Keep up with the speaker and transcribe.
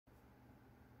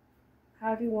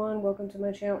Hi everyone, welcome to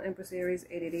my channel, Empress Aries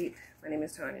 888. My name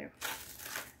is Tanya.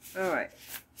 Alright,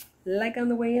 like on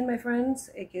the way in, my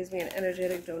friends, it gives me an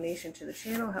energetic donation to the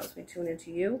channel, helps me tune into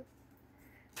you.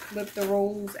 Flip the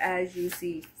roles as you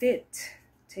see fit.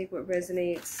 Take what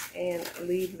resonates and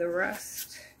leave the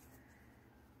rest.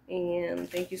 And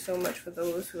thank you so much for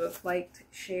those who have liked,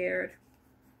 shared,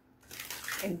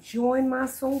 and joined my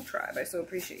soul tribe. I so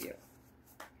appreciate you.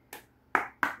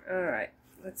 Alright.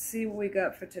 Let's see what we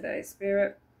got for today.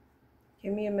 Spirit,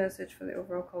 give me a message for the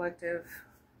overall collective.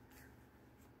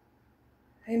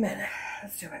 Amen.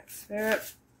 Let's do it. Spirit,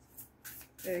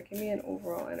 give me an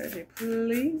overall energy,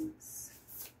 please.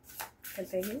 And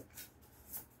thank you.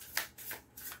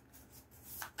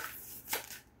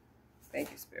 Thank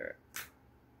you, Spirit.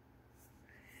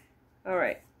 All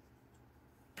right.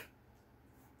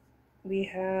 We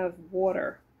have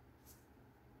water.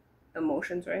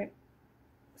 Emotions, right?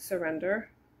 Surrender,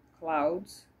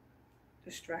 clouds,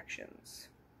 distractions.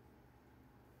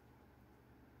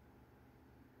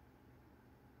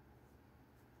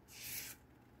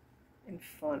 And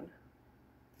fun.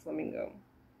 Flamingo.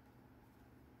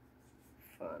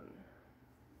 Fun.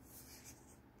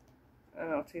 And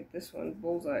I'll take this one,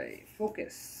 bullseye.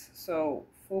 Focus. So,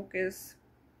 focus,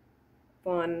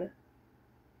 fun,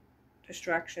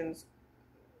 distractions.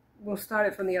 We'll start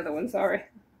it from the other one, sorry.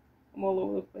 I'm all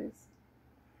over the place.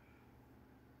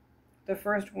 The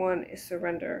first one is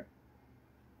surrender.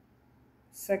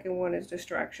 Second one is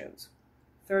distractions.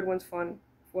 Third one's fun.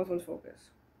 Fourth one's focus.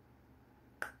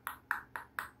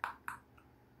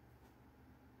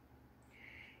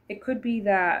 It could be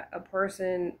that a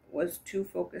person was too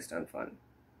focused on fun.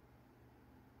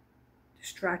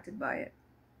 Distracted by it.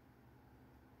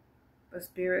 But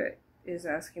Spirit is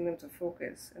asking them to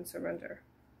focus and surrender.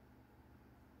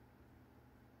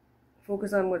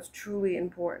 Focus on what's truly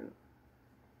important.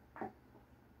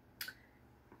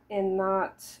 And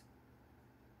not,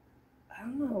 I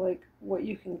don't know, like what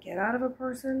you can get out of a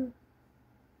person.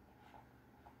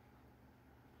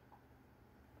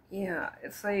 Yeah,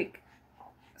 it's like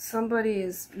somebody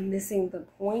is missing the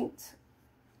point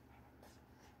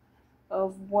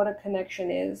of what a connection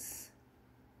is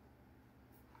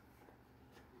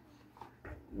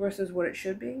versus what it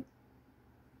should be,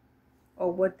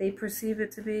 or what they perceive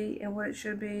it to be and what it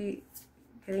should be.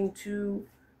 Getting too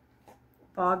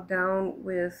bogged down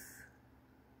with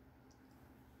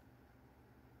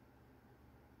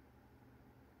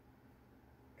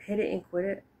hit it and quit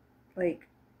it, like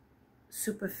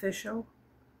superficial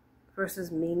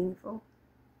versus meaningful.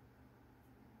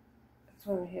 That's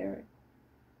what I'm hearing.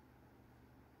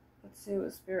 Let's see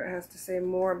what Spirit has to say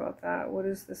more about that. What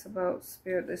is this about,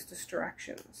 Spirit? This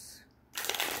distractions.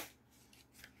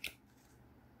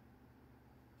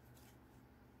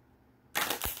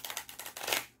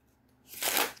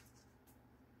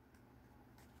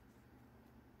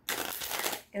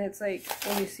 And it's like,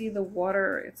 when you see the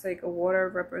water, it's like a water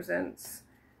represents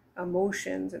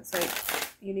emotions. It's like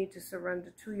you need to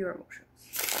surrender to your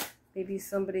emotions. Maybe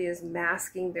somebody is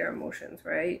masking their emotions,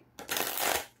 right?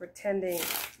 Pretending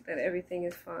that everything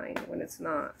is fine when it's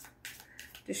not.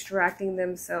 Distracting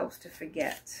themselves to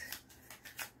forget.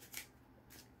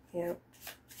 You know,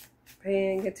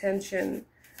 paying attention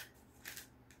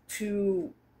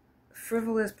to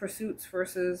frivolous pursuits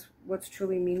versus what's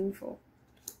truly meaningful.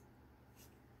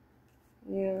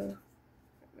 Yeah,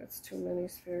 that's too many,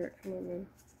 Spirit. Come on, man.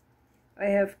 I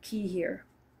have key here.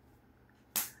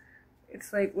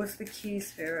 It's like, what's the key,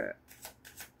 Spirit?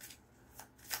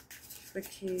 The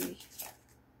key.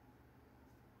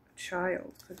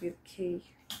 Child could be the key.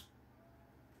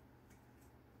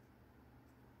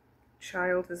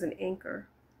 Child is an anchor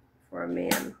for a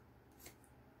man.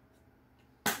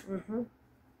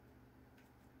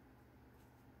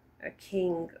 A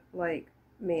king-like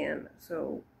man.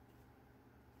 So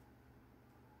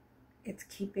it's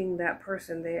keeping that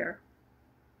person there.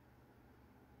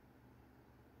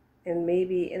 And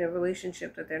maybe in a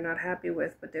relationship that they're not happy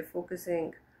with, but they're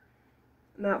focusing,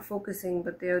 not focusing,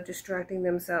 but they're distracting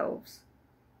themselves.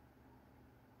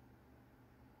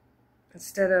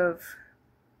 Instead of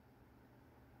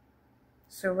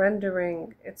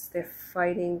surrendering, they're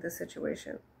fighting the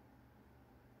situation.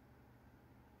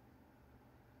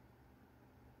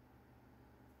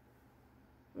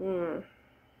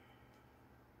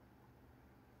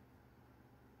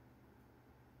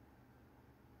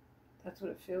 That's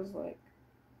what it feels like.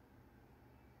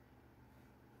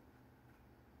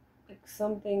 Like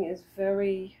something is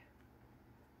very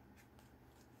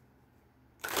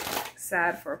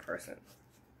sad for a person.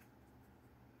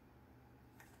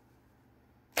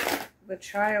 The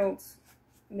child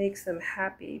makes them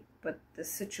happy, but the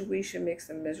situation makes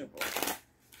them miserable.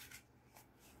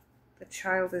 The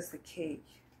child is the key.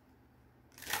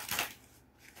 That's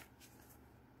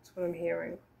what I'm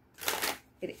hearing.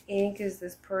 It anchors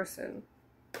this person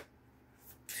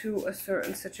to a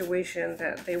certain situation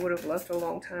that they would have left a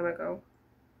long time ago.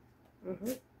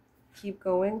 Keep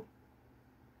going.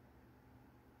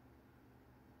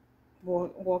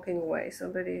 Walking away.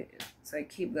 Somebody, it's like,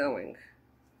 keep going.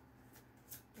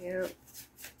 Yeah.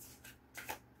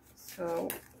 So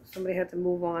somebody had to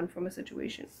move on from a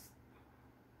situation.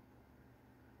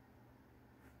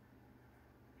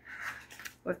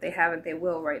 Or if they haven't, they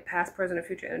will, right? Past, present, or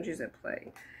future energies at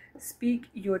play. Speak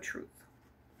your truth.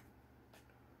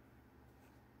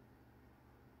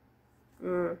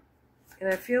 And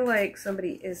I feel like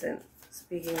somebody isn't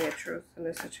speaking their truth in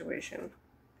this situation.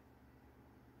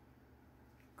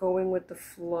 Going with the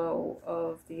flow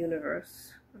of the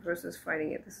universe versus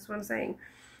fighting it. This is what I'm saying.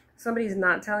 Somebody's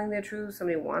not telling their truth.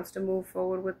 Somebody wants to move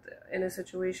forward in a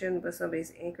situation, but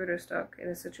somebody's anchored or stuck in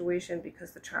a situation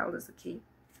because the child is the key.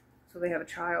 So they have a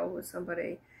child with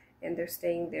somebody and they're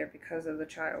staying there because of the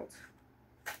child.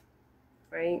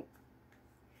 Right?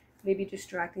 Maybe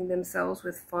distracting themselves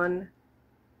with fun.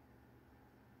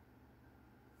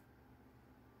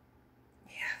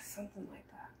 Yeah, something like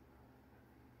that.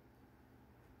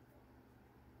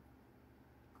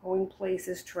 Going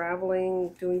places,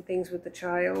 traveling, doing things with the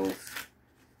child.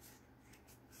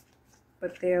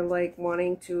 But they're like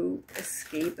wanting to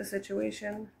escape a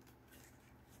situation.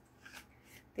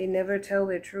 They never tell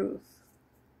their truth.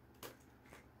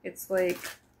 It's like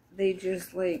they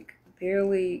just like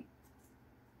barely,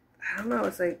 I don't know,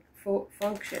 it's like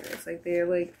function. It's like they're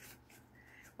like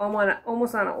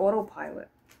almost on an autopilot.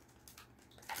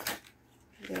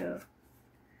 Yeah.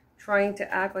 Trying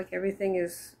to act like everything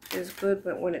is good,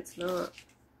 but when it's not.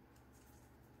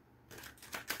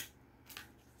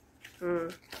 I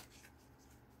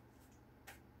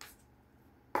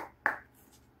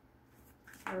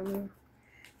don't know.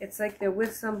 It's like they're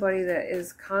with somebody that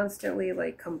is constantly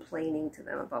like complaining to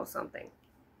them about something.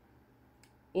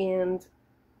 And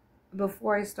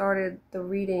before I started the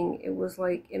reading, it was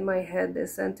like in my head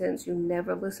this sentence, you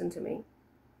never listen to me.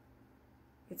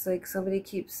 It's like somebody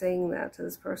keeps saying that to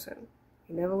this person.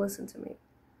 You never listen to me.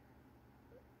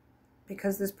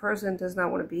 Because this person does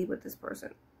not want to be with this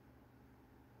person.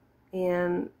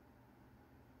 And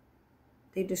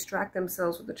they distract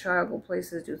themselves with the child, go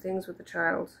places, do things with the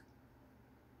child.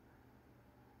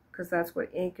 Because that's what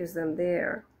anchors them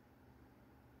there.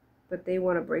 But they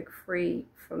want to break free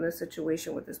from this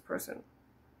situation with this person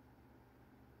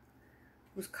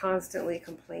who's constantly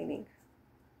complaining,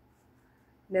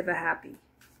 never happy,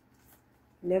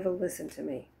 never listen to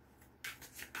me.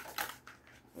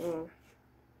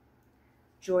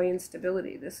 Joy and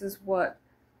stability. This is what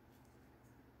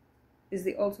is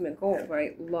the ultimate goal,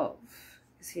 right? Love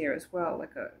is here as well,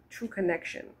 like a true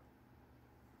connection.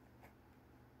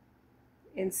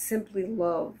 And simply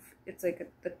love, it's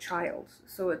like the child.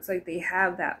 So it's like they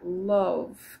have that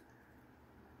love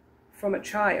from a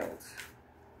child,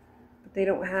 but they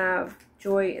don't have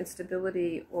joy and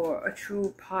stability or a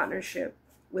true partnership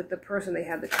with the person they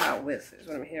had the child with, is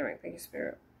what I'm hearing. Thank you,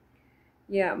 Spirit.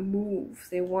 Yeah, move.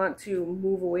 They want to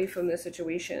move away from the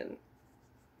situation,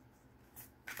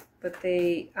 but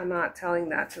they are not telling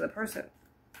that to the person.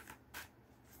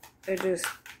 They're just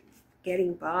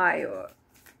getting by, or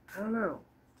I don't know.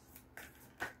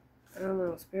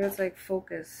 Spirit's like,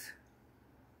 focus.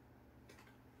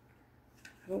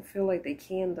 I don't feel like they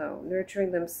can, though.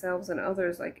 Nurturing themselves and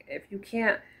others. Like, if you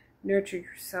can't nurture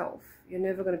yourself, you're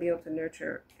never going to be able to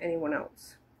nurture anyone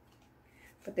else.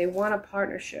 But they want a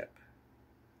partnership.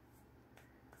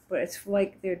 But it's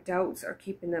like their doubts are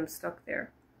keeping them stuck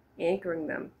there, anchoring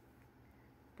them.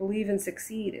 Believe and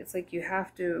succeed. It's like you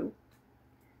have to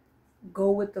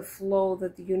go with the flow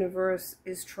that the universe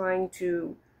is trying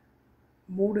to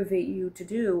motivate you to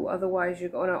do. Otherwise, you're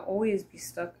going to always be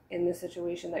stuck in this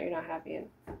situation that you're not happy in.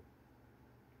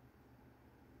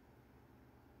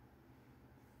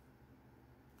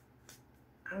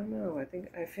 I don't know.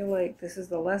 I feel like this is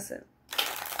the lesson.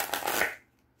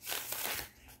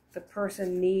 The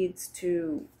person needs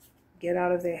to get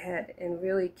out of their head and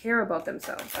really care about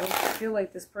themselves. I feel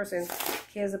like this person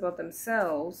cares about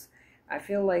themselves. I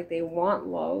feel like they want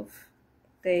love.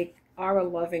 They are a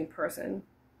loving person.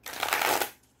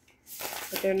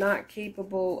 But they're not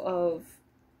capable of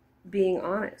being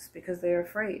honest because they're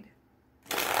afraid.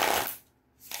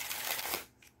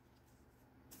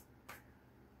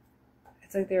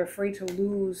 It's like they're afraid to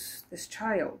lose this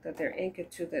child that they're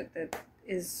anchored to, that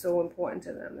is so important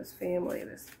to them, this family,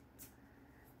 this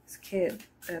kid,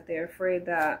 that they're afraid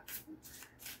that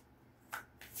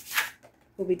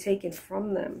will be taken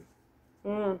from them.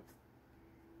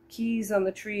 keys on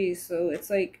the trees. So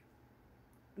it's like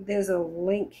there's a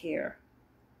link here.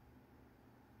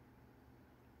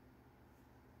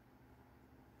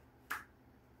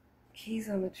 Keys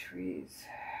on the trees.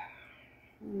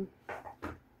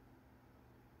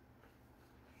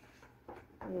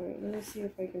 Alright, let me see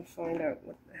if I can find out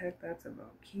what the heck that's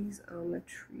about. Keys on the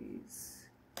trees.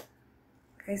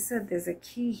 Like I said, there's a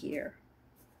key here.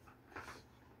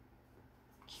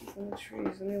 Keys on the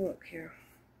trees. Let me look here.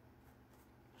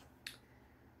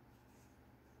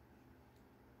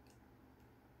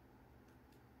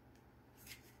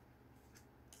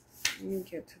 Let me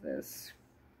get to this.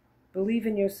 Believe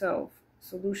in yourself.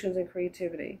 Solutions and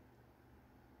creativity.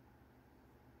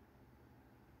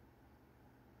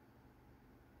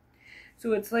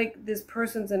 So it's like this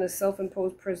person's in a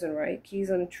self-imposed prison, right?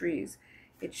 Keys on the trees.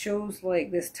 It shows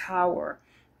like this tower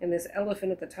and this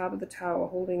elephant at the top of the tower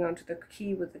holding onto the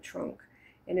key with the trunk.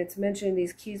 And it's mentioned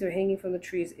these keys are hanging from the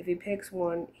trees. If he picks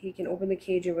one, he can open the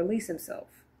cage and release himself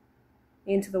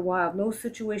into the wild. No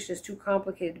situation is too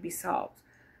complicated to be solved.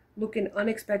 Look in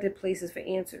unexpected places for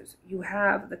answers. You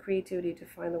have the creativity to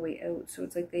find the way out. So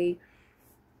it's like they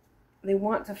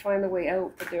want to find the way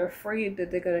out, but they're afraid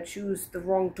that they're going to choose the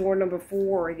wrong door number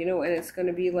 4, you know, and it's going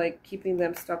to be like keeping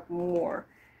them stuck more.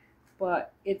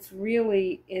 But it's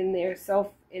really in their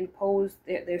self-imposed,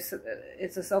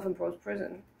 it's a self-imposed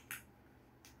prison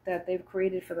that they've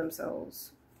created for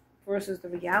themselves, versus the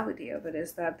reality of it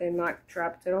is that they're not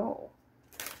trapped at all.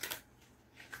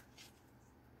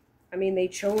 I mean, they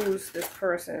chose this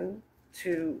person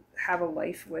to have a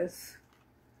life with,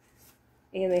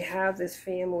 and they have this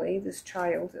family, this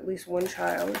child, at least one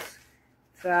child,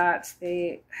 that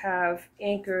they have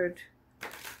anchored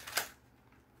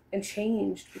and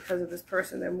changed because of this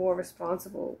person. They're more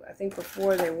responsible. I think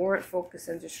before they weren't focused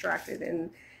and distracted, and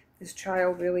this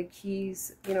child really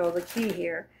keys, you know, the key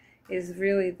here is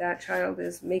really that child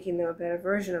is making them a better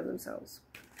version of themselves.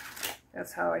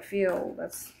 That's how I feel.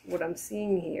 That's what I'm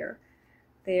seeing here.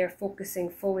 They are focusing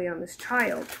fully on this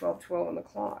child, 12:12 on the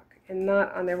clock, and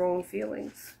not on their own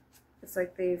feelings. It's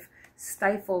like they've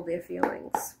stifled their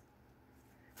feelings.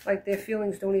 Like their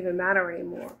feelings don't even matter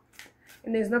anymore.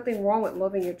 And there's nothing wrong with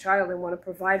loving your child and want to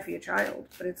provide for your child.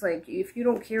 But it's like, if you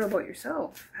don't care about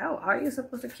yourself, how are you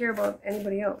supposed to care about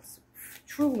anybody else?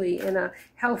 Truly, in a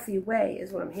healthy way,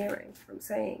 is what I'm hearing from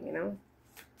saying, you know?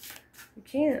 You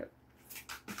can't.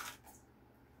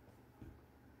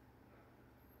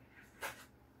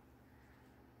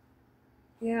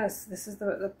 Yes, this is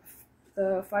the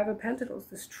Five of Pentacles,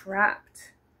 this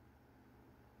trapped,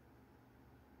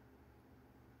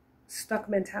 stuck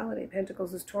mentality.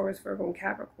 Pentacles is Taurus, Virgo, and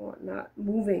Capricorn, not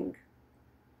moving,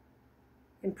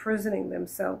 imprisoning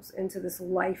themselves into this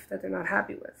life that they're not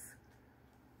happy with.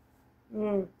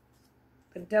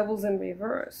 The Devil's in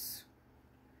reverse.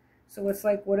 So it's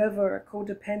like whatever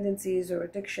codependencies or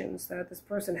addictions that this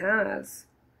person has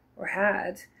or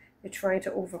had, they're trying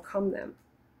to overcome them.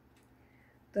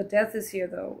 The Death is here,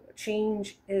 though.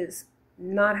 Change is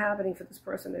not happening for this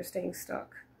person. They're staying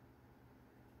stuck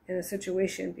in a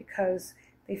situation because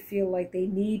they feel like they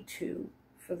need to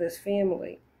for this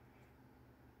family.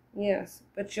 Yes,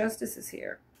 but justice is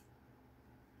here.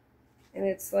 And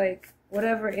it's like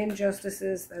whatever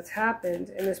injustices that's happened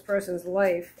in this person's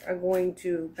life are going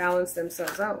to balance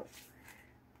themselves out.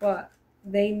 But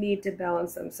they need to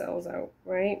balance themselves out,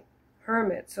 right?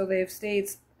 Hermit. So they've stayed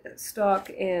stuck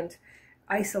and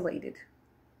isolated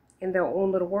in their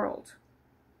own little world.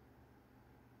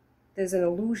 There's an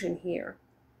illusion here,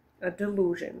 a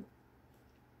delusion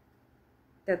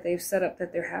that they've set up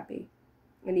that they're happy,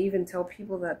 and even tell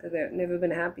people that they've never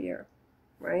been happier,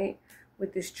 right?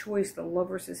 With this choice, the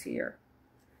Lovers is here.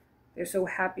 They're so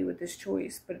happy with this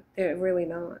choice, but they're really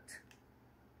not.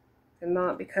 They're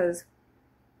not, because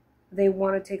they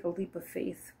want to take a leap of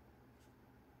faith.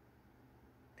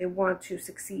 They want to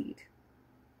succeed.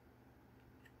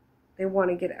 They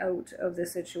want to get out of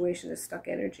this situation, this stuck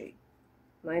energy.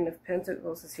 Nine of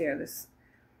Pentacles is here.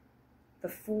 The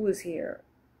Fool is here.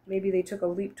 Maybe they took a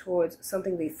leap towards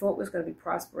something they thought was going to be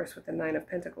prosperous with the Nine of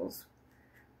Pentacles,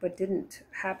 but didn't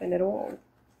happen at all,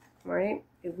 right?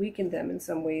 It weakened them in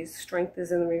some ways. Strength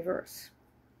is in the reverse.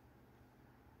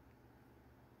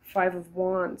 Five of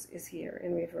Wands is here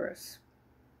in reverse.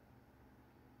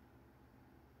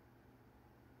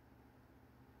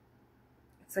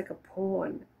 It's like a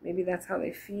pawn. Maybe that's how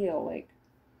they feel. Like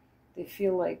they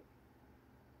feel like,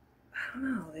 I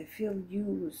don't know, they feel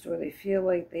used, or they feel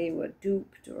like they were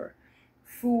duped or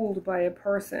fooled by a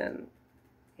person.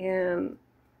 And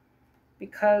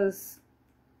because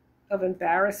of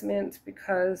embarrassment,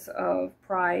 because of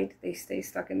pride, they stay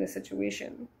stuck in this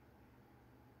situation.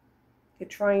 They're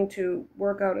trying to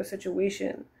work out a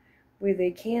situation where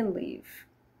they can leave.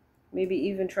 Maybe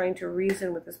even trying to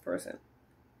reason with this person.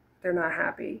 They're not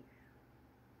happy.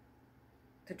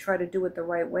 To try to do it the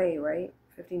right way, right?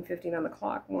 15:15 on the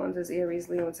clock. Wands is Aries,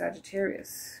 Leo, and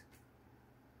Sagittarius.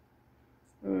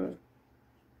 They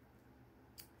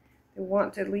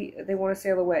want to leave. They want to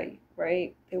sail away,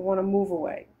 right? They want to move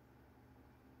away.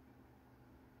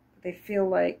 But they feel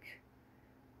like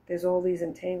there's all these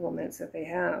entanglements that they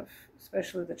have,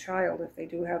 especially the child, if they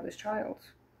do have this child.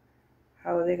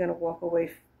 How are they going to walk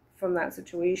away from that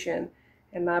situation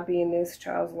and not be in this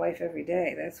child's life every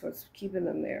day? That's what's keeping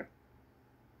them there.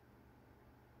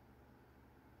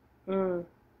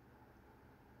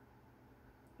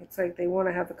 It's like they want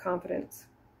to have the confidence.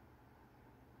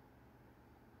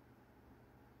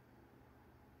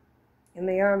 And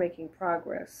they are making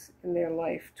progress in their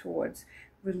life towards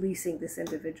releasing this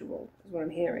individual, is what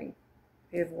I'm hearing.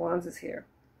 They have Wands is here.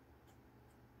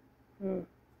 Then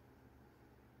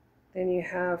you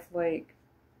have, like,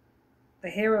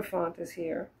 the Hierophant is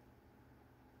here.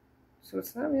 So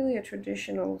it's not really a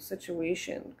traditional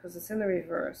situation because it's in the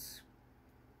reverse.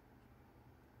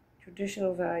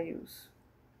 Traditional values.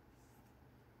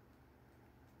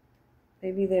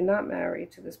 Maybe they're not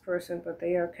married to this person, but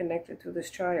they are connected to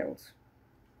this child.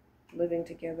 Living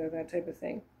together, that type of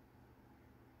thing.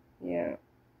 Yeah.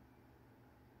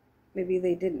 Maybe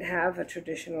they didn't have a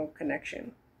traditional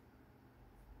connection.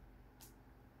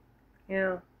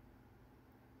 Yeah.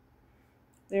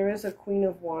 There is a Queen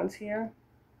of Wands here.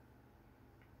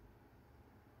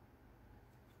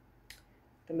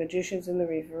 The Magician's in the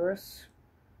reverse.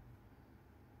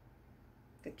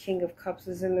 The King of Cups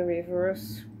is in the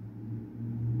reverse.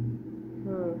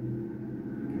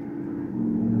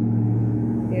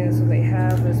 Yeah, so they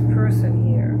have this person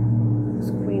here,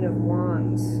 this Queen of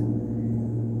Wands,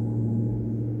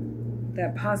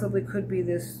 that possibly could be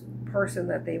this person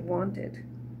that they wanted,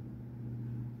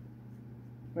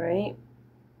 right?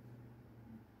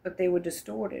 But they were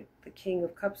distorted. The King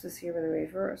of Cups is here in the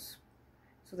reverse.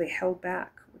 So they held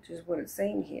back, which is what it's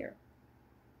saying here.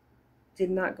 Did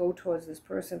not go towards this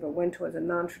person, but went towards a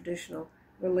non-traditional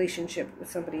relationship with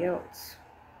somebody else.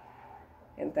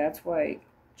 And that's why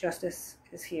Justice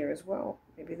is here as well.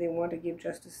 Maybe they want to give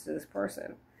justice to this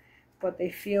person, but they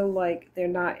feel like they're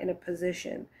not in a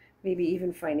position, maybe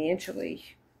even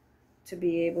financially, to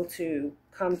be able to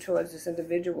come towards this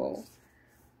individual.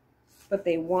 But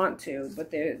they want to,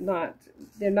 but they're not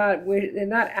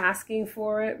asking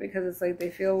for it, because it's like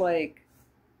they feel like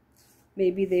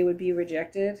maybe they would be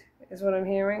rejected, is what I'm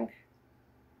hearing.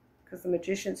 Because the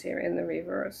Magician's here in the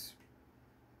reverse.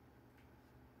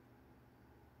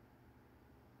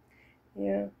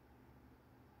 Yeah.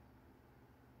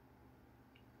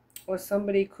 Or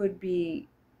somebody could be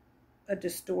a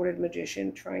distorted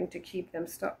magician trying to keep them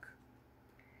stuck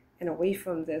and away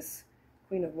from this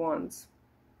Queen of Wands.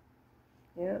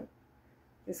 Yeah.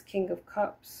 This King of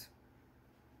Cups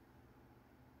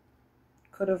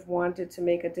could have wanted to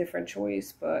make a different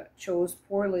choice, but chose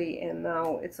poorly, and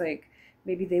now it's like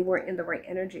maybe they weren't in the right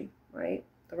energy, right?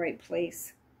 The right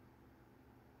place.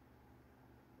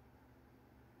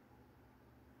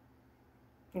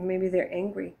 And maybe they're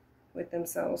angry with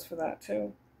themselves for that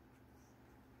too.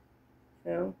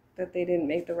 You know, that they didn't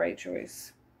make the right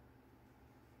choice.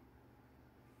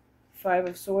 Five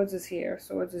of Swords is here.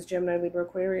 Swords is Gemini, Libra,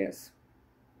 Aquarius.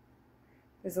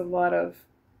 There's a lot of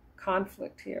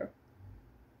conflict here.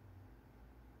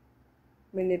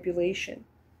 Manipulation,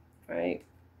 right?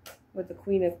 With the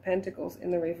Queen of Pentacles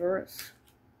in the reverse.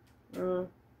 Who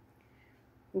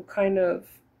kind of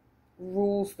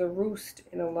rules the roost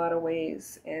in a lot of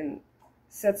ways and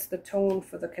sets the tone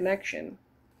for the connection.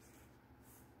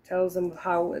 Tells them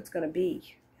how it's going to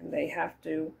be, and they have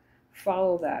to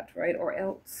follow that, right? Or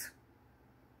else.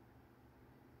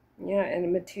 Yeah,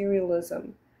 and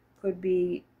materialism could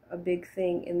be a big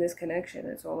thing in this connection.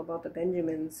 It's all about the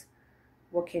Benjamins.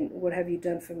 What have you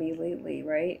done for me lately,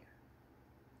 right?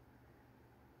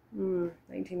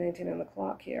 1919 on the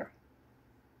clock here.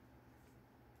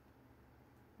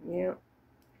 Yeah.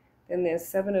 Then there's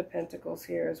Seven of Pentacles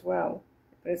here as well,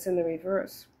 but it's in the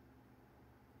reverse.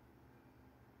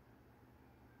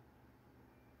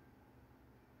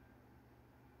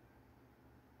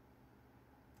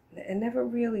 It never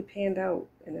really panned out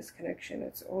in this connection.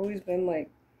 It's always been like,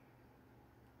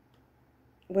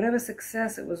 whatever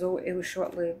success, it was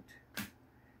short-lived,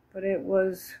 but it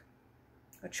was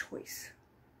a choice.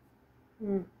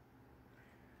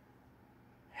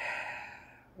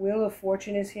 Wheel of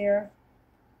Fortune is here.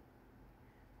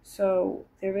 So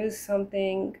there is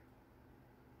something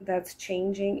that's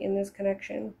changing in this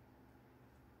connection.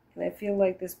 And I feel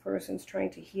like this person's trying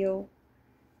to heal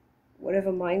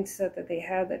whatever mindset that they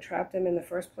had that trapped them in the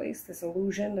first place, this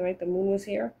illusion, right? The moon was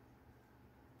here,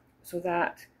 so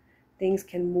that things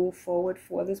can move forward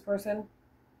for this person,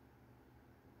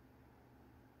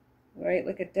 right?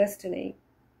 Like a destiny.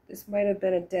 This might have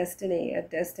been a destiny, a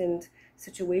destined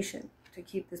situation to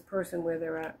keep this person where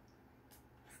they're at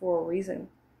for a reason.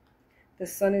 The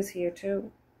sun is here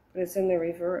too, but it's in the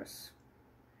reverse.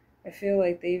 I feel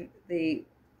like they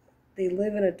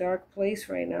live in a dark place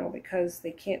right now because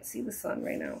they can't see the sun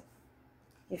right now.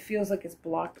 It feels like it's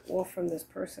blocked off from this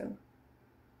person.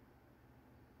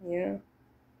 Yeah.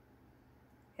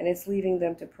 And it's leaving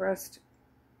them depressed,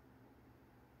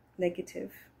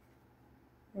 negative.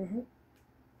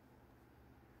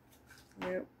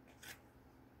 Yep.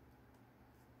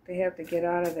 They have to get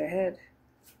out of their head,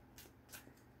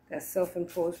 that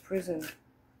self-imposed prison,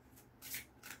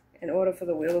 in order for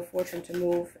the Wheel of Fortune to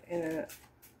move in a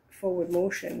forward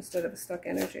motion instead of a stuck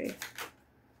energy.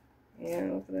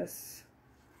 Yeah, look at this.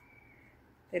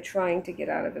 They're trying to get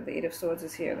out of it. The Eight of Swords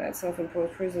is here. That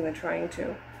self-imposed prison, they're trying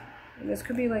to. And this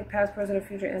could be like past, present, or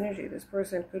future energy. This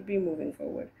person could be moving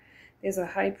forward. There's a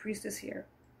High Priestess here.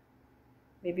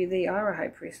 Maybe they are a High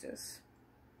Priestess,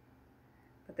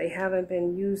 but they haven't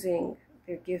been using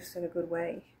their gifts in a good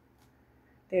way.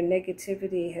 Their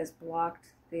negativity has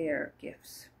blocked their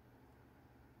gifts.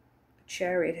 The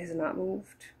Chariot has not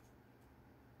moved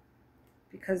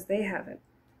because they haven't,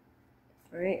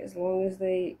 right? As long as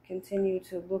they continue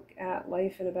to look at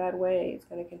life in a bad way, it's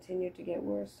going to continue to get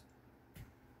worse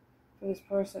for this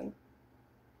person.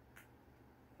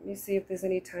 Let me see if there's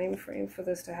any time frame for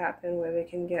this to happen where they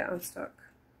can get unstuck.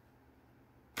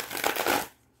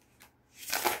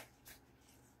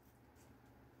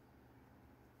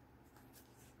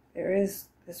 There is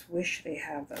this wish they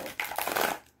have, though,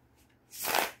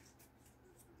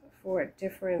 for a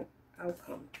different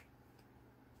outcome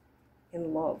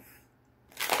in love,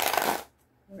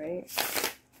 right?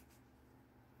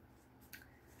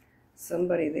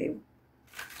 Somebody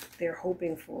they're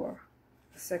hoping for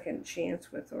a second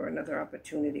chance with, or another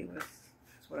opportunity with.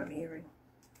 That's what I'm hearing.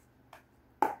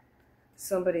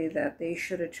 Somebody that they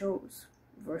should have chose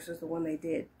versus the one they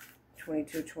did.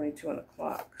 22 on the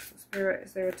clock. So Spirit,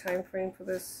 is there a time frame for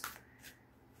this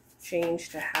change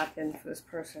to happen for this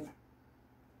person?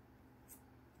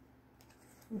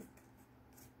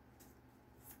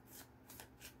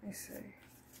 I say,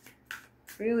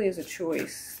 really is a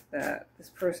choice that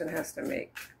this person has to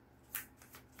make.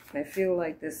 And I feel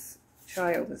like this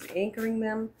child is anchoring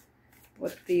them,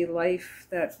 but the life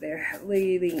that they're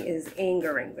leading is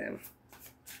angering them.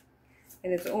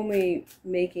 And it's only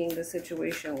making the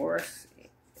situation worse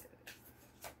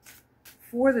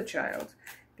for the child,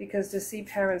 because to see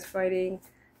parents fighting,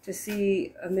 to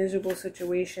see a miserable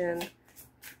situation,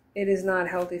 it is not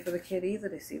healthy for the kid either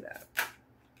to see that.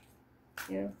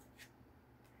 Yeah. It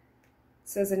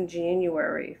says in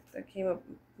January, that came up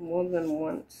more than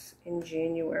once in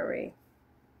January.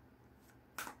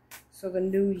 So the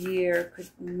new year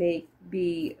could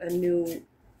be a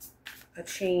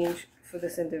change for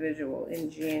this individual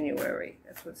in January.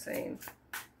 That's what's saying.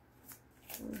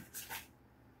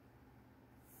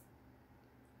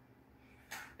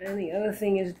 And the other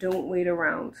thing is, don't wait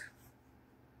around.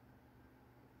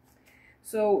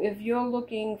 So if you're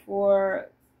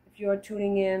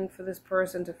tuning in for this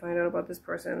person to find out about this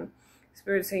person,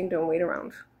 Spirit's saying don't wait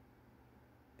around.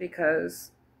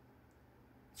 Because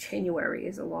January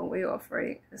is a long way off,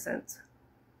 right? In a sense.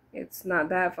 It's not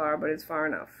that far, but it's far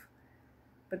enough.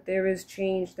 But there is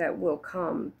change that will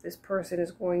come. This person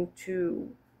is going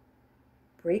to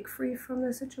break free from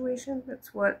the situation.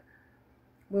 That's what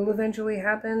will eventually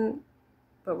happen.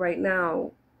 But right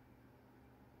now,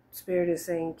 Spirit is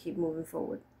saying keep moving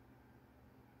forward.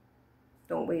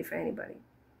 Don't wait for anybody.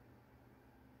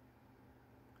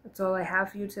 That's all I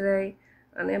have for you today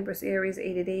on Empress Aries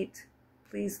 888.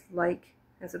 Please like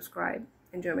and subscribe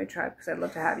and join my tribe, because I'd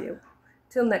love to have you.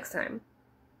 Till next time.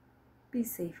 Be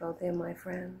safe out there, my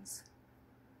friends.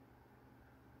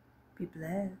 Be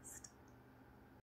blessed.